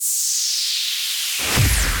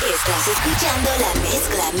Estás escuchando la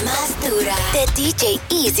mezcla más dura de DJ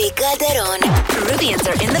EASY Calderon. Peruvians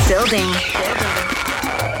are in the building.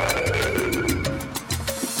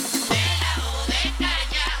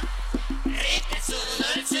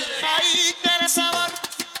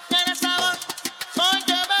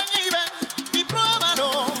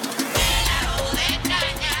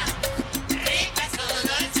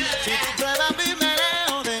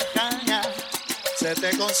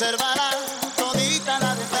 Te conservará todita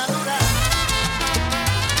la dentadura.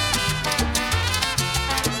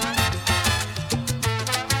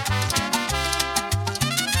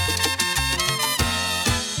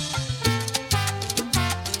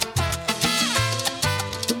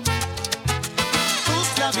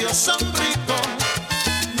 Tus labios son ricos,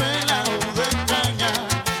 melao de caña.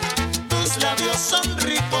 Tus labios son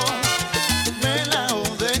ricos, melao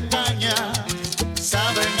de caña.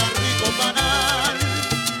 Saben a rico panal,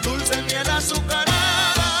 miel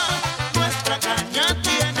azucarada, nuestra caña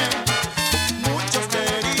tiene muchos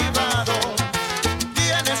derivados.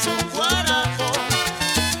 Tiene su guarapo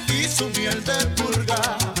y su miel de purga,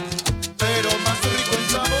 pero más rico en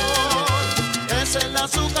sabor es el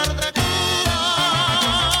azúcar de Cuba.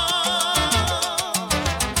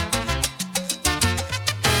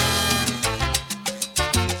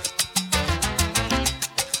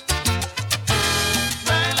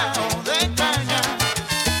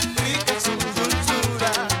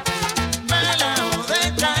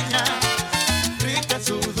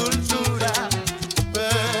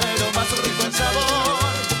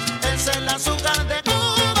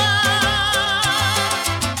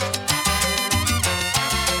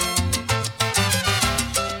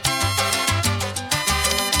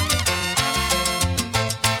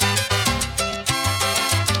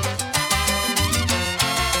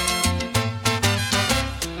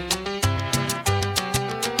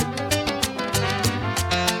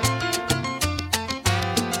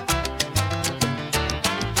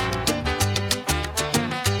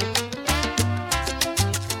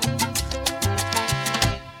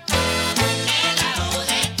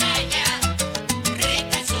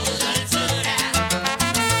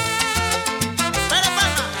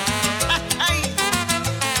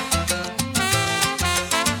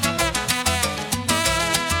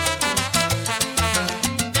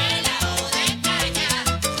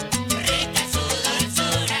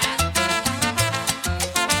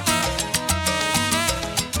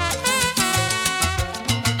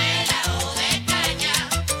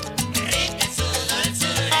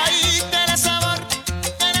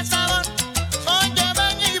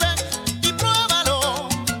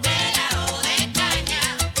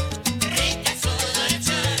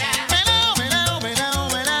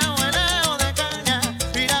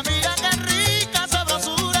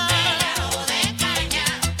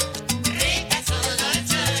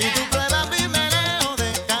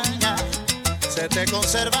 Te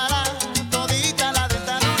conservará todita la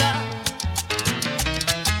dentadura.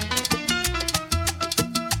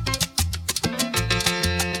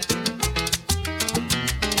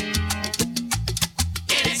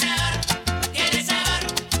 ¿Quieres sabor? ¿Quieres sabor?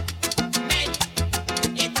 Ven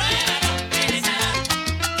y pruébalo. ¿Quieres sabor?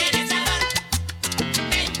 ¿Quieres sabor?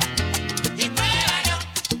 Ven y pruébalo.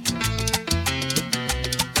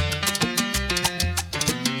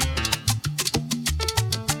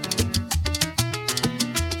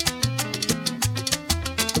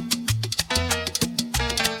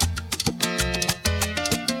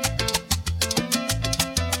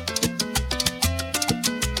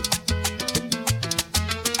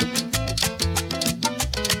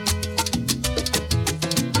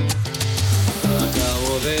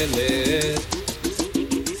 De leer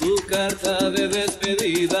su carta de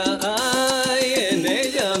despedida, ay, en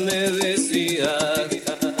ella me decía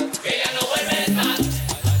Que ya no vuelves más.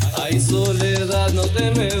 ay, soledad, no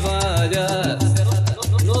te me vayas,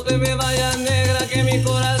 no te me vayas, negra, que mi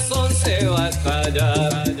corazón se va a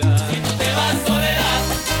estallar. Si tú te vas, soledad.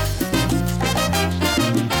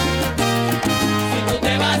 Si tú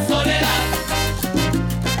te vas, soledad.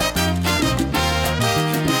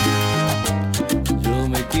 Yo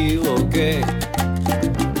me equivoqué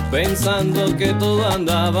pensando que todo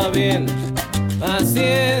andaba bien,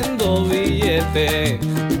 haciendo billete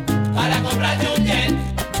Para comprarte un jet.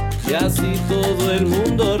 y así todo el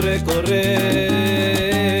mundo recorrer.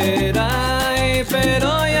 Ay,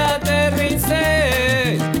 pero ya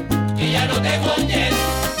aterricé Y ya no tengo jet.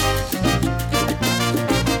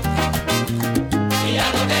 Y ya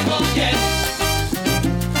no tengo jet.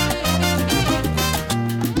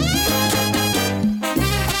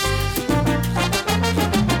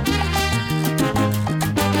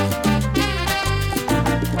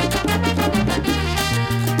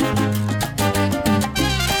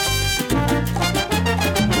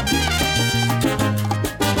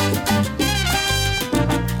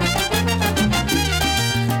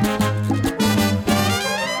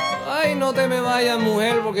 no te me vayas,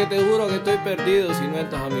 mujer, porque te juro que estoy perdido si no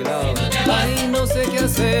estás a mi lado. Ay, no sé qué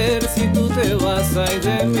hacer si tú te vas a ir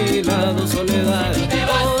de mi lado, soledad.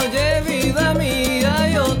 Oye, vida mía,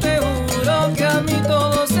 yo te juro que a mí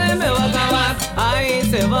todo se me va a acabar. Ay,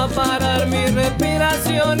 se va a parar mi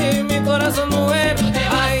respiración y mi corazón, mujer.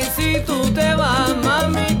 Ay, si tú te vas,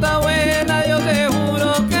 mamita buena, yo te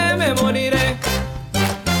juro que me moriré.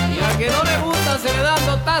 Y a que no le gusta se le dan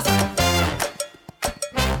dos tazas.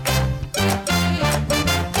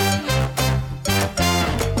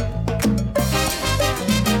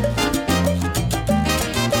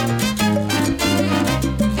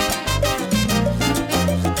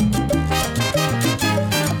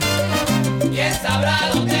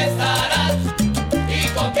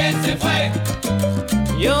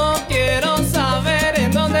 Yo quiero saber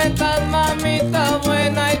en dónde estás, mamita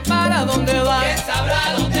buena, y para dónde vas. ¿Quién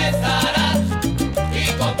sabrá dónde estarás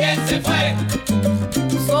y con quién se fue?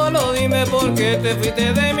 Solo dime por qué te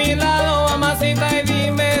fuiste de mi lado, mamacita, y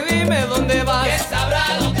dime, dime dónde vas. ¿Quién sabrá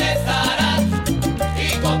dónde estarás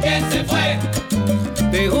y con quién se fue?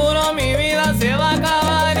 Te juro mi vida se va a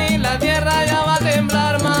acabar y la tierra ya va a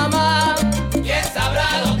temblar, mamá. ¿Quién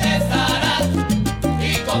sabrá dónde estarás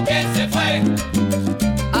y con quién se fue?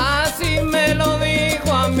 Así me lo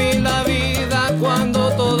dijo a mí la vida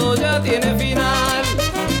cuando todo ya tiene final.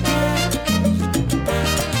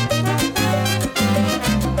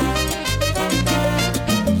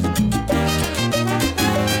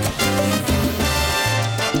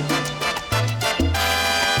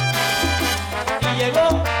 Y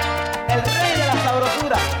llegó el rey de la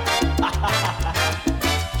sabrosura.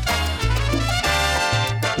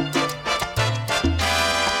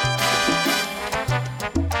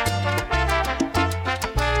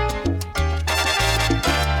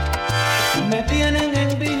 Me tienen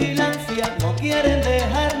en vigilancia, no quieren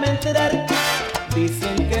dejarme entrar.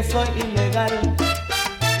 Dicen que soy ilegal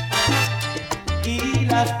y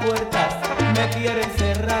las puertas me quieren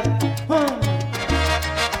cerrar.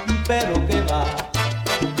 Pero que va,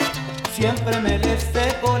 siempre me les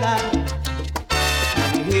sé colar.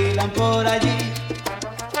 Me vigilan por allí,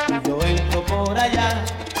 yo entro por allá.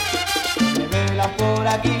 Me velan por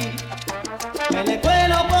aquí, me le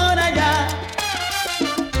cuelo por allá.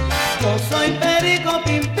 Yo soy Perico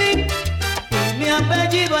Pim Pim y mi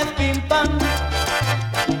apellido es Pim Pam.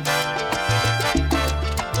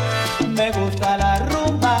 Me gusta la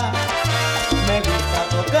rumba, me gusta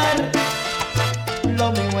tocar.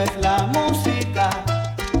 Lo mío es la música,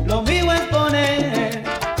 lo mío es poner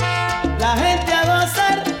la gente a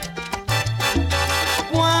gozar.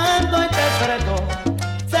 Cuando interpreto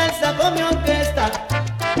salsa con mi orquesta,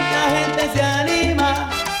 la gente se anima,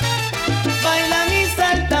 bailan y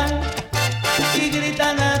saltan y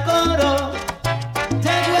gritan a coro.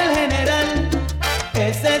 Llegó el general,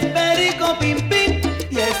 ese es Perico Pim Pim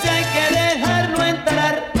y ese hay que dejarlo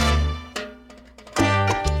entrar.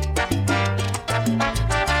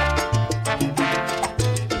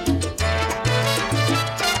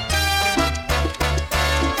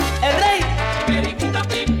 El rey, Periquito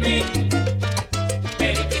pim pim,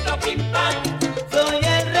 periquito pim pam. soy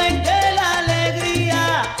el rey de la alegría.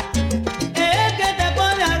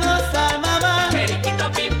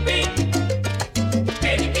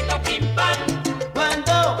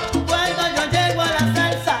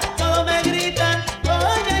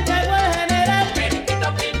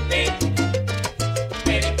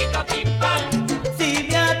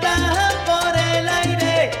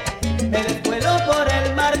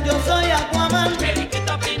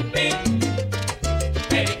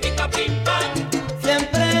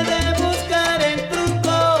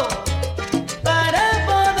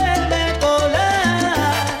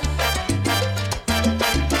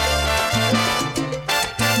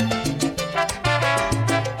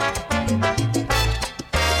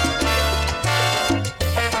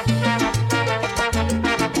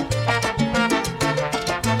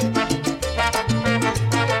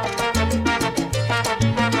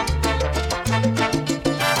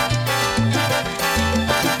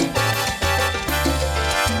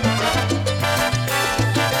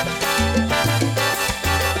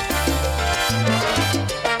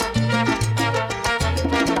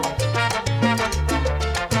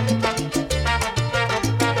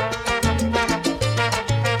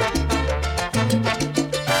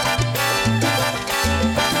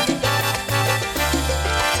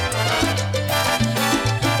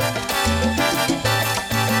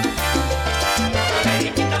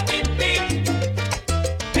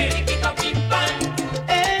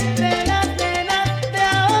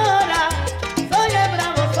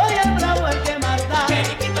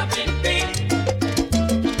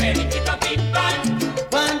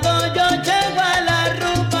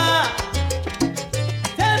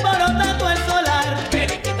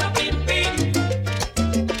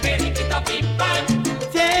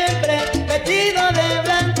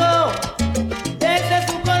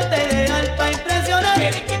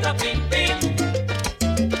 Periquito pim pim,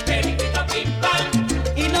 periquito pim pam.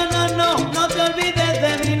 Y no te olvides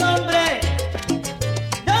de mi nombre.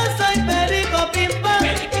 Yo soy Perico Pim Pam.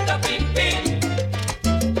 Periquito pim pim,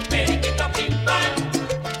 periquito pim pam.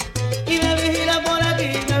 Y me vigila por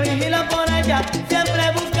aquí, me vigila por allá.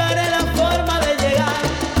 Siempre buscaré la forma de llegar.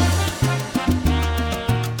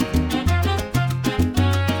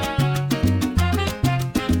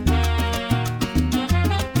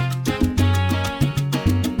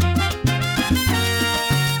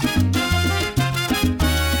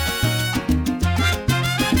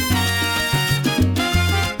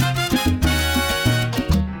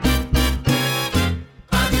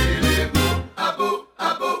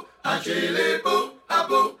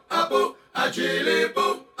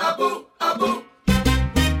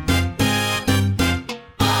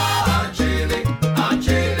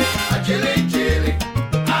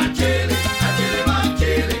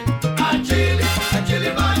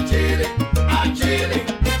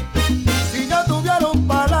 Si yo tuviera un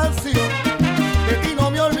palacio, de ti no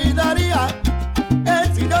me olvidaría.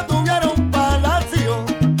 Si yo tuviera un palacio,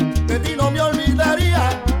 de ti no me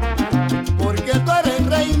olvidaría. Porque tú eres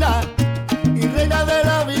reina y reina de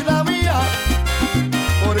la vida mía.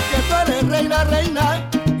 Porque tú eres reina, reina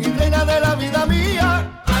y reina de la vida mía.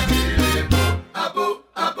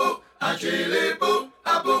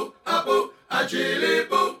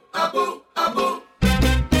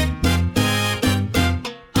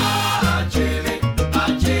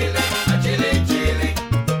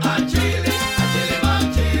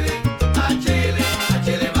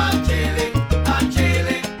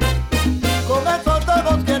 Con esos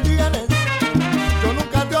ojos que tienes, yo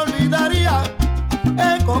nunca te olvidaría.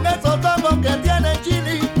 Con esos ojos que tienes,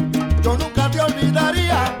 Chili, yo nunca te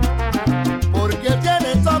olvidaría. Porque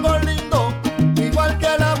tienes ojos lindos, igual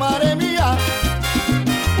que la madre mía.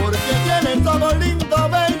 Porque tienes ojos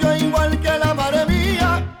lindos, bello, igual que la madre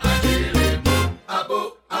mía.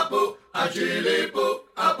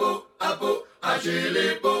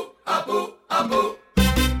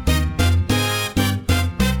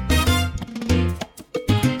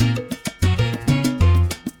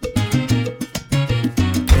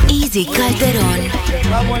 Easy Calderón.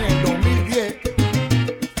 Estamos en el 2010.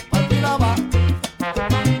 Martina va.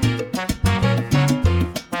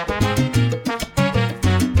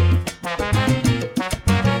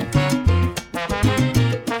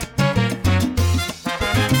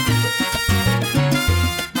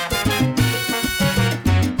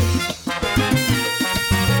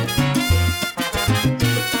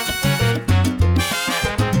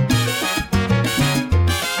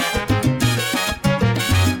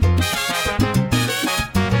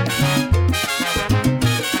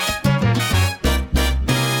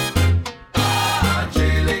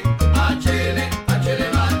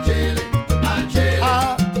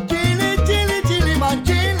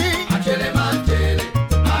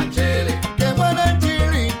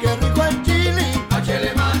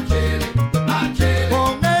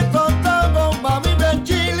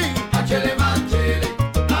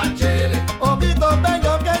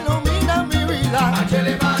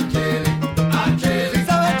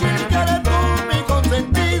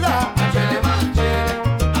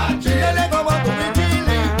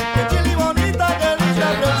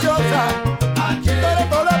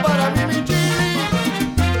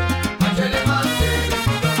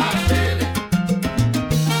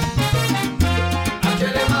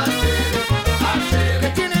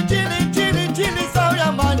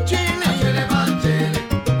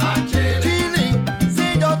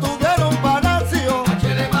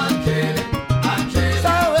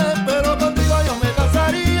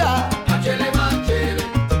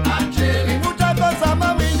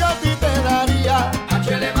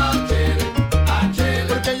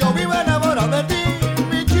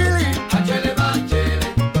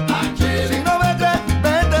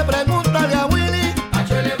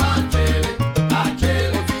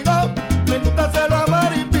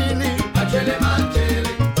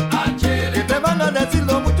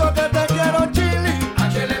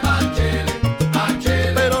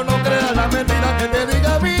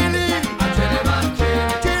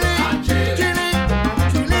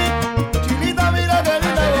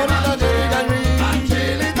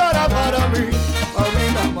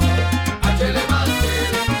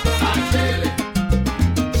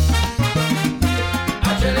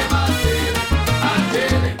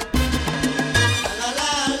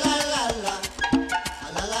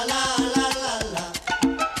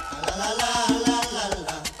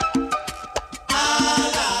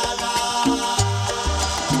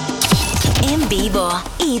 vivo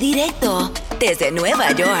y directo desde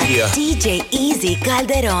Nueva York. Yeah. DJ EASY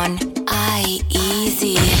Calderón. Ay, DJ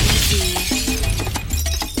Easy.